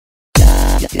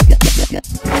So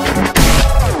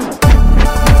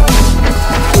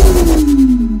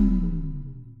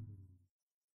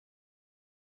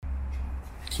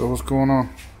what's going on?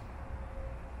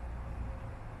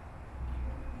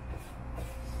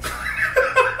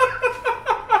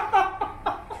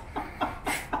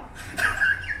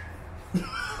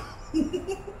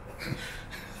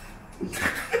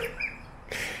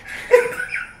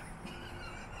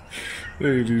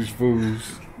 Look at these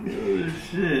fools. Oh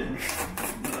shit.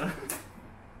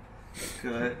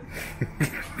 Cut.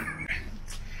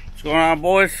 What's going on,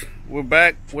 boys? We're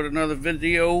back with another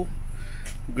video.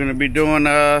 We're gonna be doing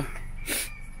a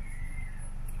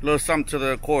little something to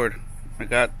the Accord.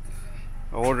 I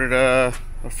ordered a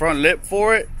front lip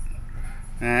for it,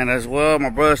 and as well, my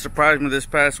brother surprised me this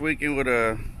past weekend with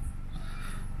a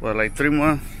like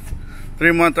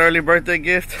 3-month early birthday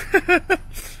gift.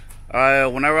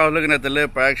 Whenever I was looking at the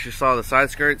lip, I actually saw the side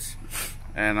skirts,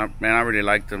 and I really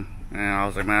liked them, and I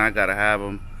was like, man, I gotta have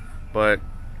them. But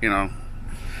you know,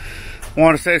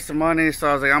 wanted to save some money, so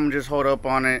I was like, I'm gonna just hold up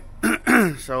on it.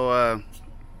 So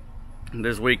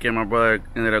this weekend my brother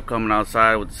ended up coming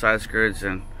outside with the side skirts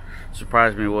and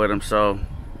surprised me with them. So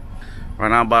right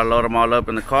now I'm about to load them all up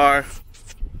in the car.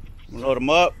 Load them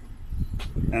up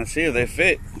and see if they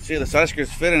fit. See if the side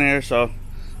skirts fit in here. So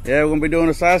yeah, we're gonna be doing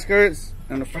the side skirts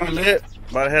and the front lip.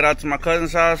 About to head out to my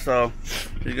cousin's house, so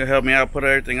he's gonna help me out, put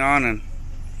everything on, and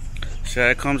see how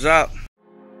it comes out.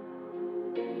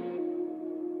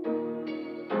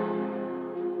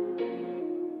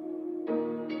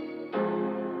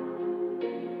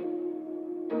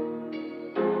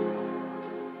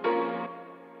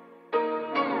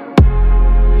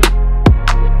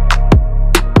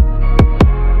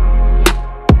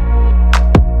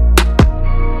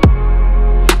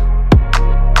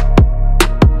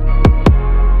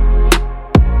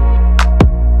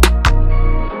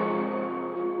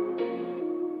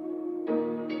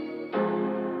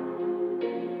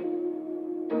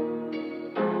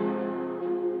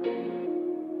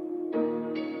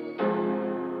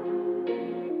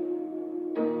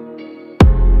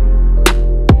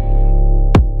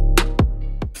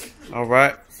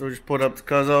 Alright, so we just put up the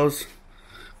Cuzzo's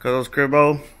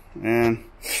cribbo, and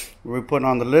we're putting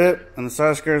on the lip and the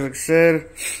side skirts. Like I said,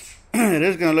 it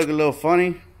is going to look a little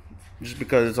funny just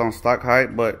because it's on stock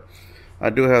height, but I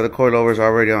do have the coilovers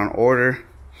already on order.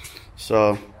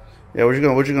 So yeah, we're just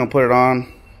gonna put it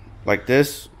on like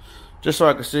this, just so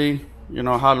I can see, you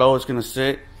know, how low it's gonna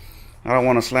sit. I don't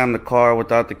want to slam the car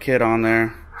without the kit on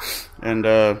there, and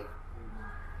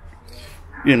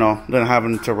you know, then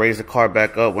having to raise the car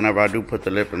back up whenever I do put the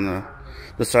lip and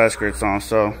the side skirts on.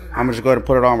 So I'm gonna just go ahead and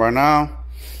put it on right now.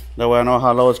 That way I know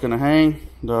how low it's gonna hang,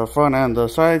 the front and the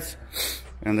sides.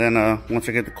 And then once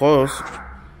I get the coils,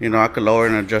 you know, I can lower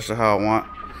it and adjust it how I want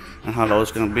and how low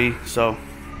it's gonna be. So,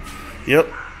 yep,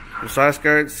 the side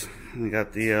skirts. We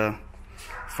got the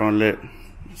front lip.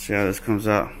 Let's see how this comes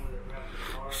out.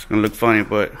 It's gonna look funny,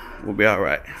 but we'll be all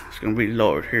right. It's gonna be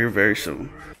lowered here very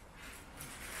soon.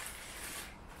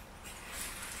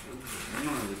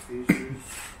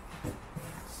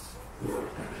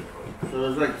 So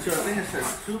there's like two, I think it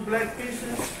says 2 black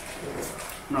pieces.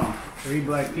 No, 3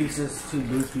 black pieces, 2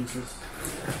 blue pieces.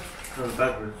 so it's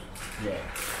backwards. Yeah.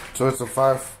 So it's a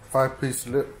five piece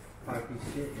lip.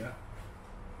 5-piece kit, yeah.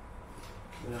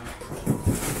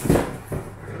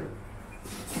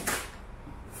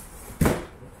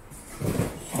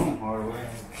 Some hardware.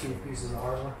 2 pieces of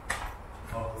hardware.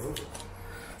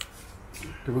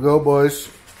 Here we go, boys.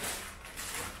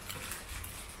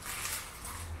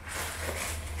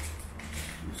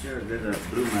 Sure did a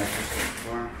blue mattress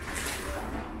before.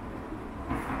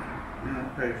 Yeah,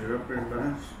 that packs it up pretty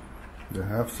fast. They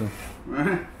have to.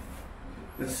 Right?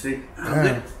 Let's see.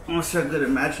 I'm gonna see how good it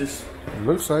matches. It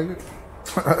looks like it.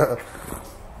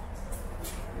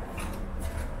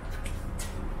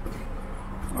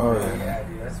 Oh yeah,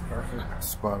 dude, that's perfect.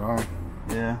 spot on.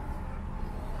 Yeah.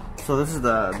 So this is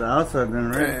the outside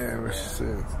then, right? Yeah, what she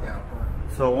said.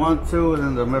 So 1, 2, and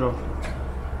then the middle.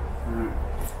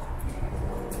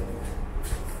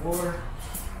 4.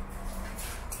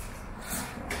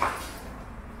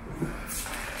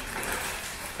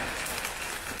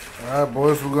 Alright,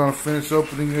 boys, we're gonna finish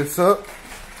opening this up.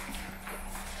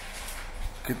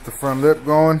 Get the front lip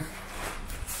going.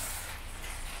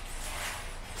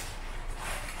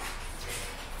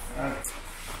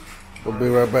 We'll be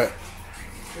right back.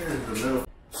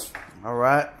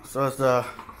 Alright, so it's the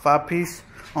 5-piece.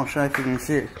 I'm sure if you can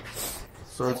see it.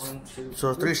 So it's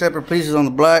 3 separate pieces on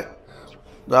the black,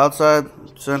 the outside,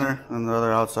 center, and the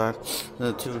other outside.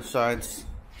 The 2 sides.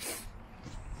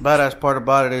 Badass part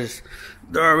about it is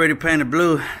they're already painted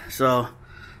blue, so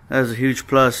That's a huge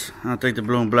plus. I think the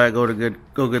blue and black go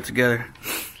good together.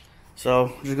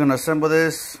 So just gonna assemble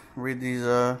this, read these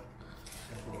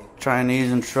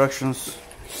Chinese instructions,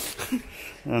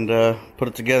 and put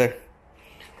it together.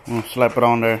 I'm gonna slap it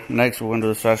on there. Next we'll do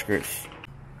the side skirts.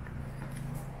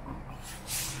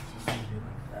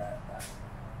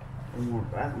 One more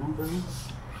back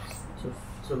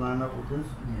to line up with this.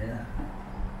 Yeah.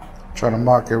 Trying to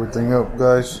mock everything up,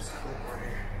 guys.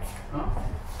 Huh?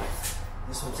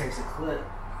 This one takes a clip.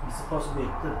 It's supposed to be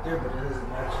a clip there, but it doesn't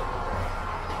match up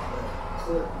with the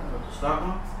clip. With the stock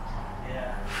one?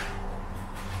 Yeah.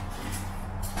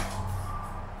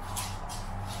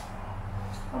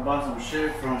 I bought some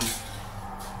shit from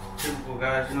typical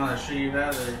guys. You know that shit you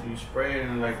have that you spray it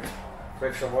and it like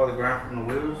breaks up all the ground from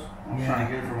the wheels? I'm trying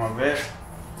to get it for my vet.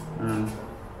 And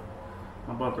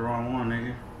I bought the wrong one,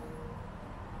 nigga.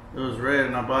 It was red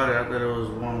and I bought it. I thought it was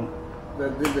one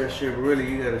that did that shit. Really,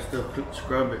 you gotta still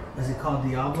scrub it. Is it called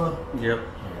Diablo? Yep. Yeah,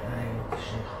 that ain't with the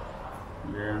shit.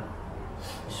 Yeah.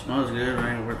 It smells good,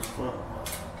 man. What the fuck?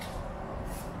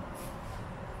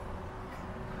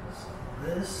 So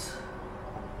this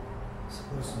is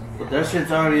supposed to be. But that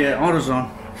shit's already at AutoZone.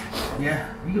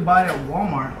 Yeah, you can buy it at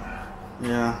Walmart.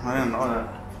 Yeah, I didn't know that.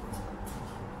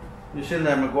 You seen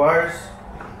that McGuire's?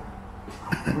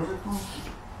 What's it called?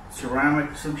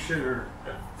 Ceramic, some shit, or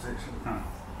some kind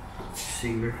of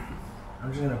sealer.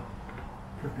 I'm just gonna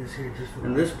put this here just for.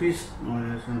 And this piece, oh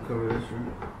yeah, it's gonna cover this,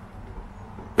 right?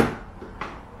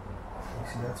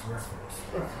 See, that's reference.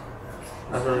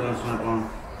 That's what we're gonna snap on.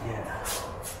 Yeah.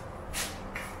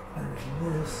 And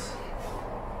this.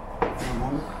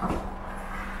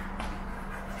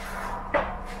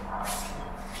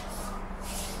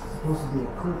 It's supposed to be a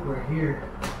clip right here,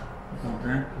 It's not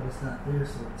there. but it's not there,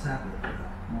 so tap it.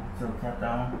 So tap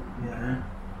that one. Yeah.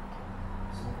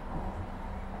 So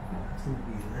that's gonna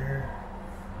be there.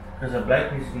 Cause the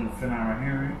black piece is gonna fit on right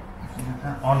here, right?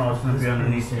 Oh no, it's gonna be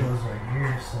underneath This here. goes right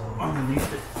here, so.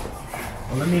 Underneath it.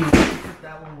 Well, let me put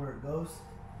that one where it goes.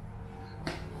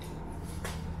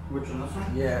 Which one, this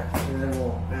one? Yeah, and then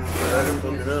we'll. I didn't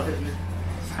hook it up.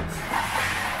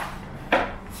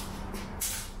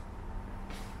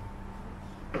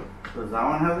 Does that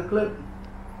one have the clip?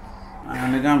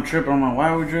 Nigga, I'm tripping. I'm like, why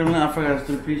are we drilling that? I forgot it's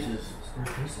 3 pieces.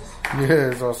 Yeah,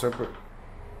 it's all separate.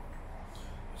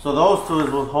 So those two is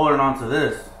what's holding on to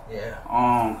this. Yeah.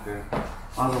 Oh, okay.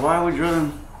 I was like, why are we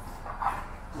drilling?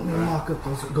 Let me mock up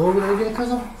those. Go over there again,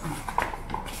 cousin.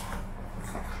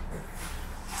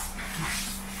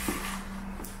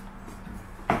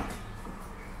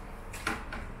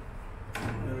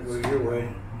 Gotta go your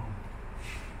way.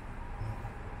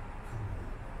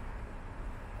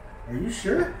 Are you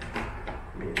sure?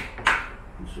 This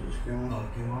shit just came off. Oh, it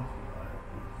came off.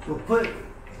 So put.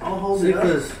 I'll hold See, it up.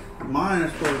 because mine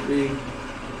is supposed to be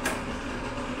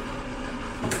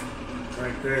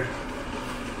right there.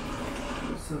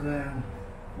 So then.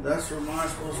 That's where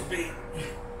mine's supposed to be.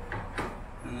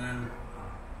 And then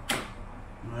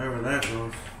wherever that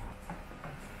goes.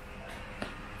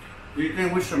 Do you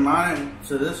think we should mount it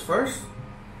to this first?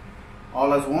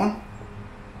 All as one?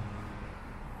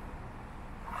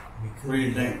 What do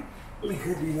you think? We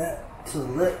could do that to the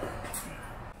lip.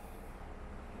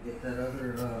 Get that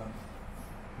other,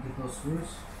 get those screws.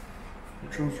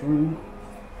 Which one's wrong?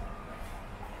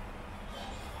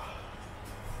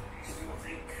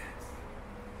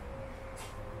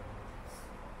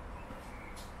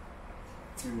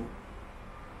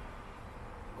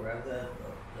 Grab that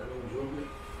little drill bit.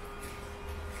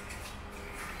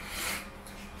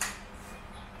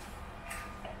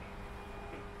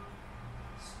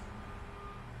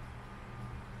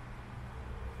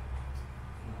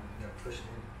 You gotta push it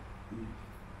in.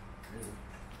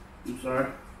 I'm sorry.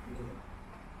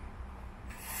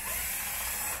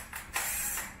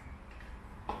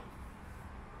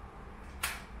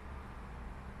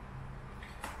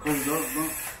 Close those, bro.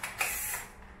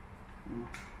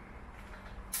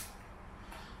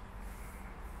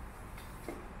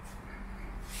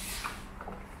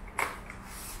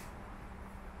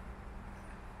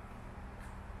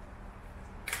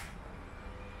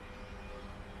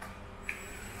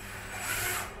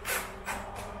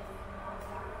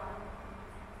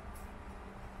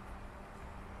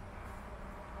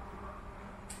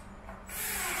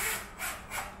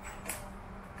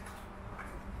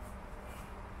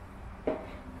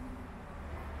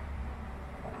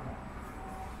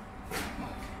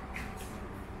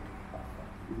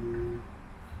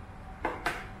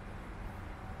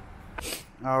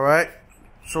 All right,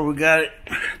 so we got it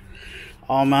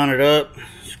all mounted up,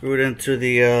 screwed into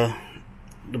the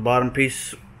bottom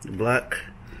piece, the black,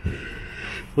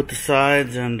 with the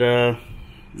sides, and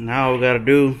Now all we gotta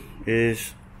do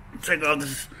is take off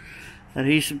this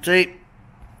adhesive tape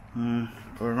and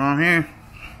put it on here,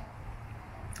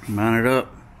 mount it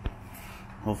up.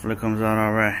 Hopefully it comes out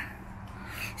all right.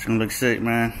 It's gonna look sick,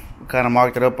 man. We kind of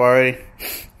marked it up already,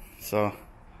 so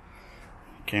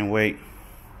can't wait.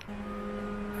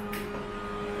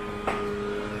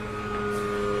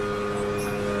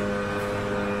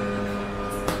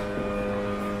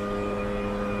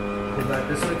 Is that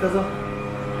this way, Cuzzo?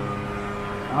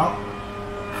 Out.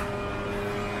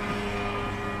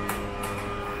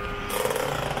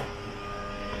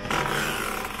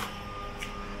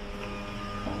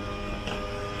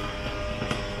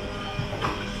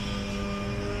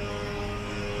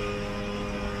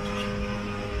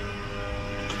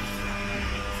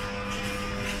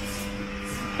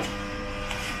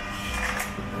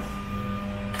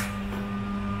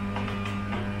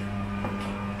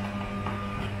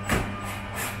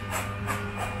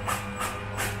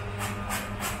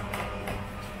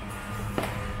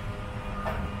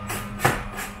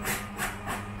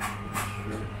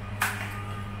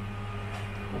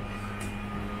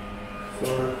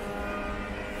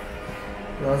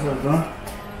 So that's all done.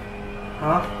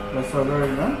 Huh? That's all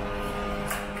already done.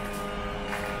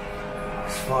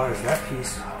 As far as that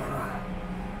piece.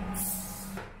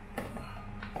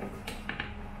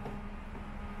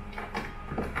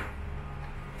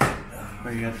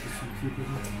 Where you got this one?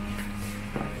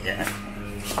 Yeah.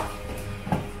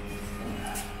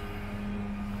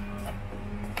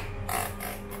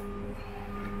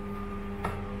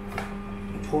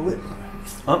 Pull it.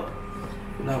 Up.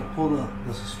 No, pull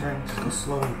the strings. Go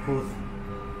slow and pull it.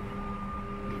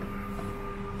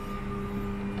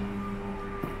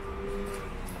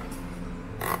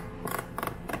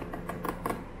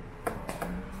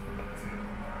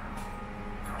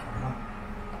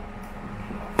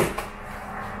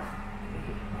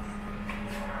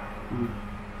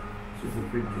 This is a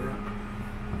big deal.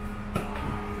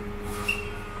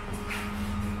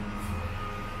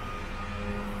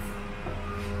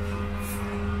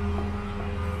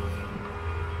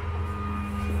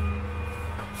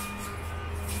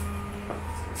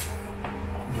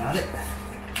 Got it.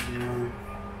 Yeah.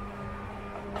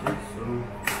 I think so.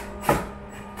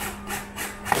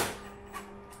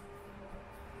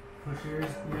 Push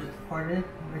yours part in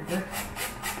right there.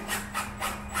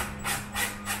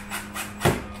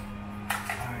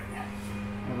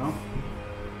 Hello?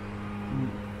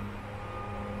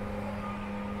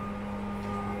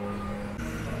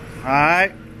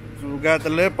 Alright, so we got the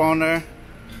lip on there.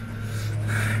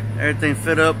 Everything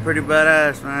fit up pretty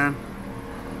badass, man.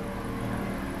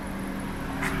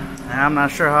 And I'm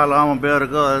not sure how long I'm gonna be able to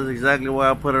go. That's exactly why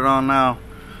I put it on now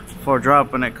before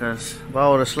dropping it, because if I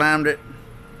would have slammed it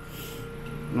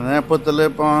and then put the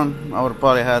lip on, I would have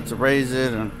probably had to raise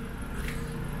it and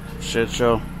shit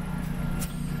show.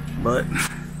 But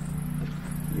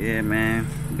yeah, man,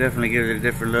 definitely gives it a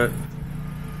different look.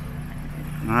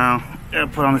 Now, gotta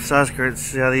put on the Sideskirts,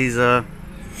 see how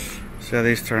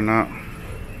these turn out.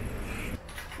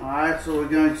 Alright, so we're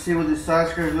gonna see what these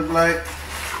Sideskirts look like.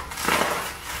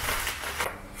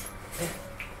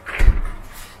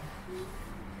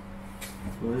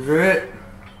 So these are it.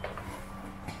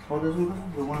 Hold this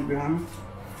one, the one behind me.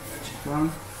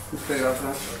 Let's take it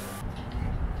outside.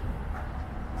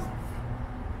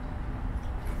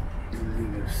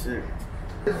 They're sick.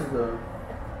 This is the.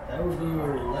 That would be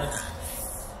your left.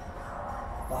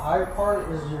 The higher part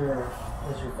is your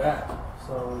back.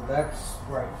 So that's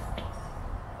right.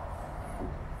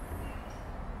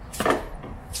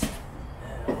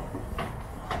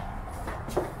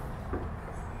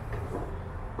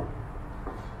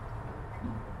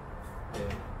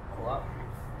 Pull up.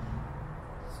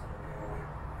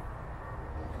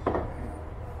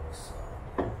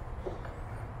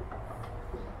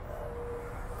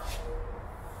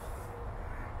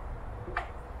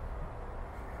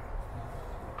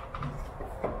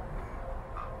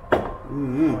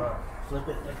 Flip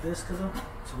it like this, so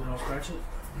we don't scratch it.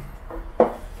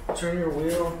 Turn your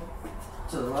wheel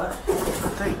to the left.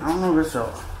 I don't know if it's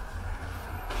a.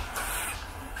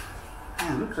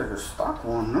 Man, it looks like a stock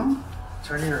one, no?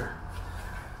 Turn your.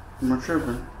 Am I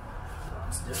tripping? No,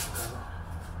 it's different.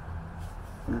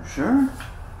 You sure?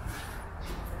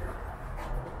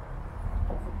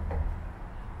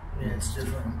 Yeah, it's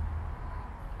different.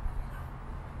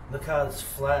 Look how it's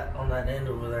flat on that end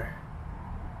over there.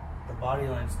 The body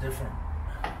line's different.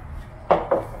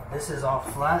 This is all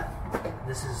flat.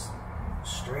 This is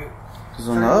straight. Cause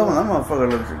on the other one, that motherfucker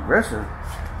looks aggressive.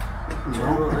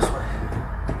 Turn it this way.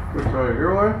 Which way?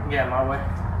 Your way? Yeah, my way.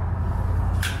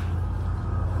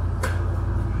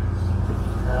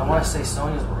 I want to say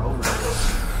Sonya's were over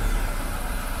this.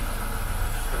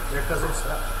 They're because they're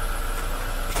stuck.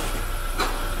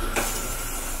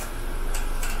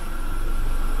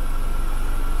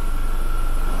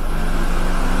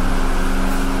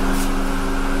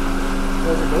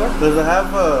 Close the door? Does it have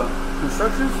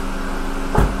instructions?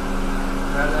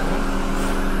 Grab that thing.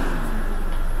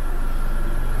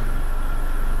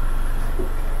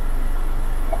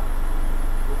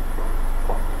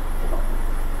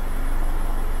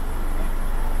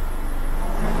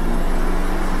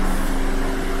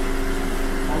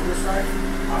 Hold this side.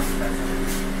 I'll get that side.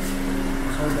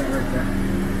 Just hold that right there.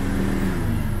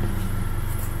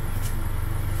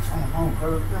 Oh,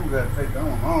 brother, we gotta take that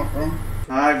one off, bro.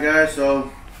 Alright, guys, so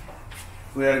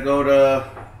we had to go to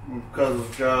my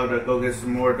cousin's job to go get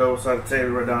some more double-sided tape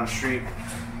right down the street.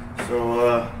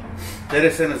 So, they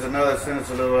just sent us a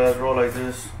little ass roll like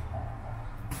this.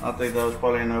 I think that was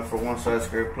probably enough for one side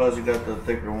skirt. Plus, you got the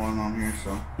thicker one on here,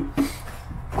 so.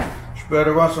 Just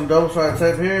better run some double-sided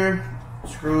tape here,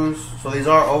 screws. So these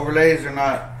are overlays, they're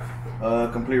not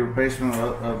complete replacement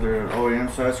of their OEM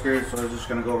side skirt, so it's just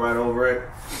gonna go right over it.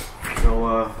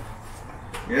 So,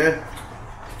 yeah.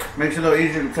 Makes it a little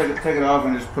easier to take it off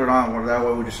and just put it on, where that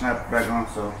way we just snap it back on,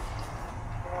 so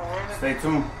stay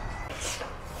tuned.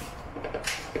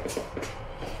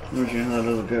 There's your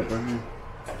little gap right here.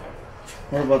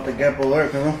 What about the gap over there,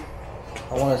 cousin?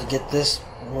 I wanted to get this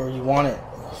where you want it.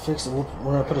 Fix it. We're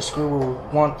going to put a screw where we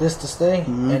want this to stay,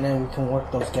 and then we can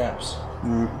work those gaps.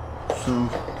 So,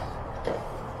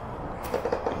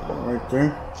 right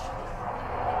there.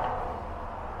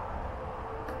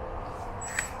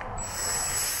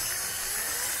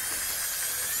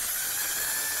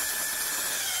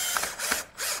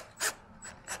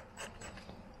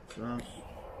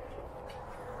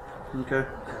 Okay.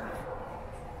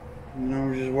 Now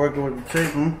we're just working with the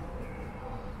tape, huh?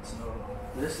 So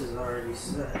this is already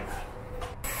set.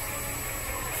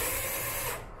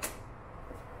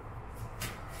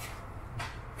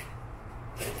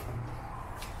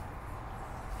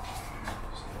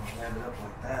 Just gonna land it up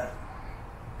like that.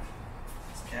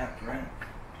 It's capped, right?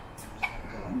 Go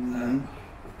like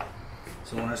that.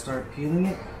 So when I start peeling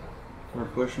it, We're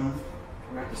pushing it.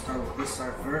 we're gonna have to start with this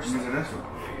side first. Look at this one.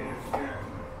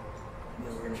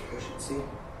 Then we're gonna push it, see?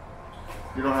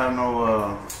 You don't have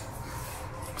no,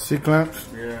 C-clamps?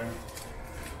 yeah.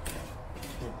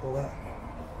 Pull that.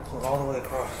 Pull it all the way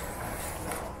across.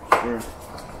 Sure.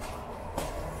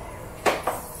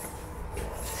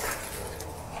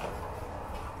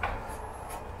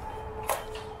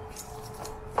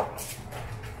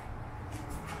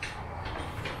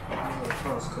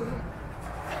 Across to it.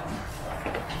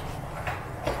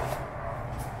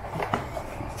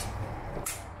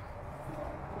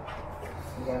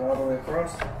 You got it all the way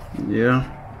across?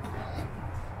 Yeah.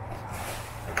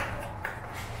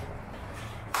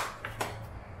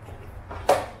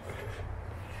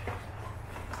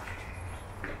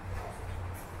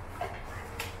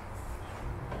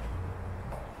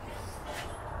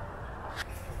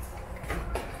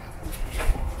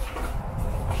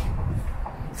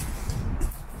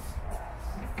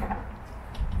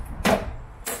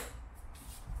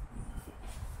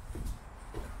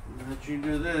 Let you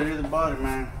do this, you're the body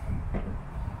man.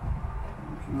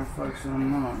 I'm trying to fuck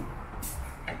something up.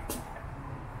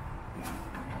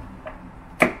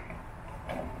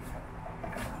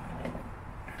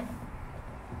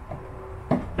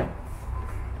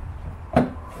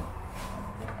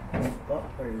 Oh,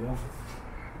 there you go.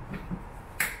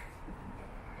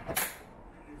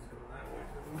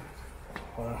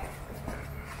 Wow.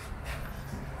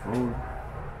 Forward.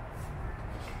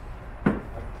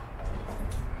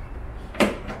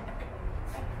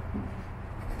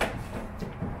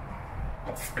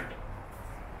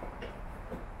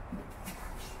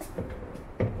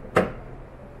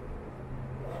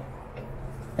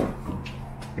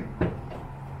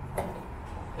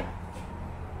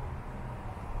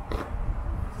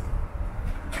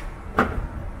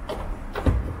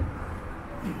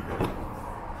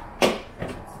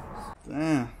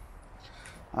 Damn.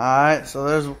 Alright, so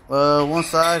there's one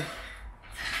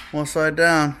side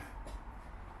down.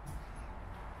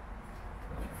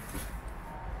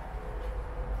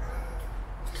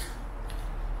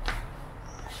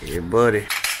 Yeah, buddy.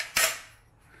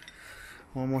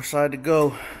 One more side to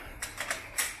go.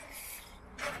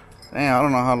 Damn, I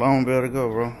don't know how long I'll be able to go,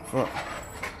 bro. Fuck.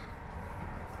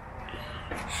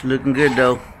 It's looking good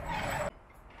though.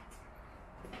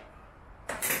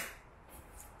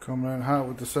 Coming in hot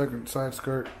with the second side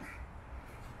skirt.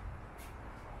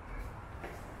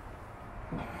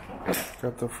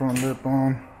 Got the front lip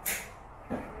on.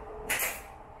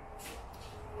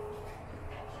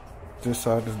 This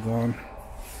side is done.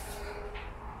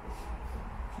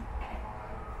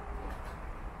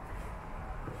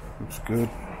 Looks good.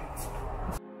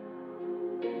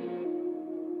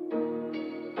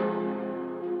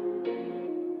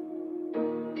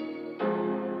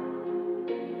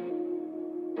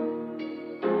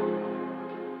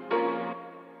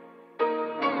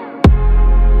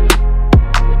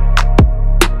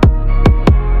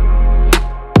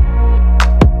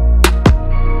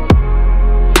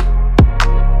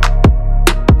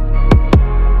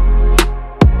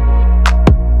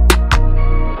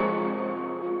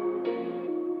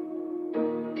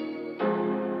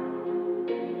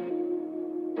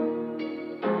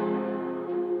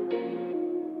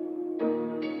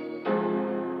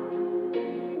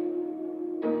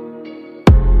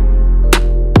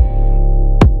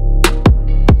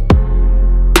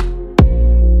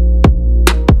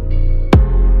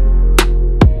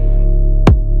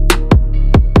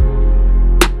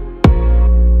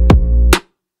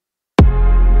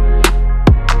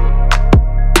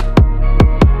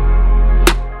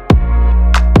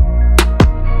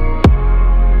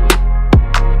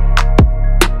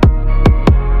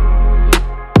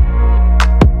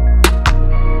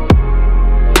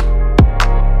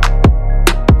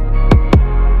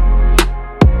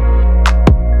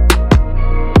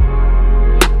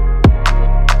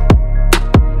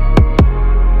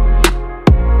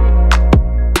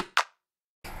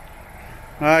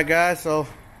 Alright guys, so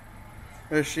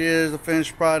there she is, the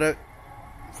finished product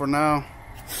for now.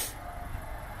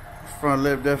 Front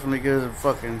lip definitely gives a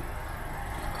fucking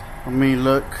a mean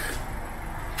look.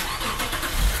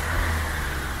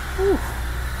 Whew.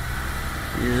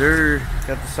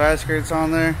 Got the side skirts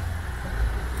on there.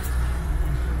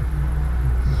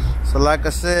 So like I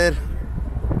said,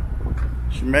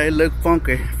 she may look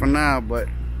funky for now, but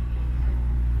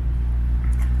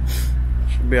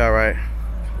she'll be alright.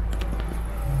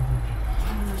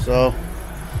 So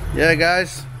yeah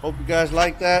guys, hope you guys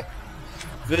like that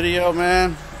video,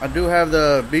 man. I do have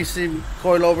the BC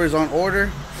coilovers on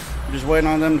order. I'm just waiting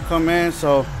on them to come in,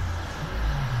 so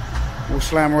we'll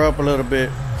slam her up a little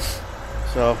bit.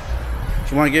 So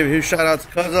just want to give a huge shout out to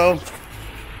Cuzzo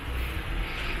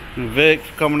and Vic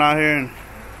for coming out here and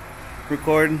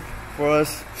recording for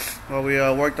us while we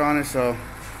worked on it. So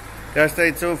guys,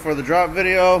 stay tuned for the drop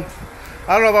video.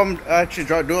 I don't know if I'm actually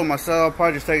doing it myself. I'll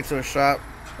probably just take it to a shop.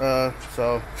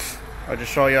 So I'll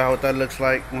just show y'all what that looks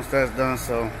like once that's done.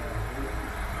 So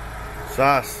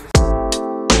sauce.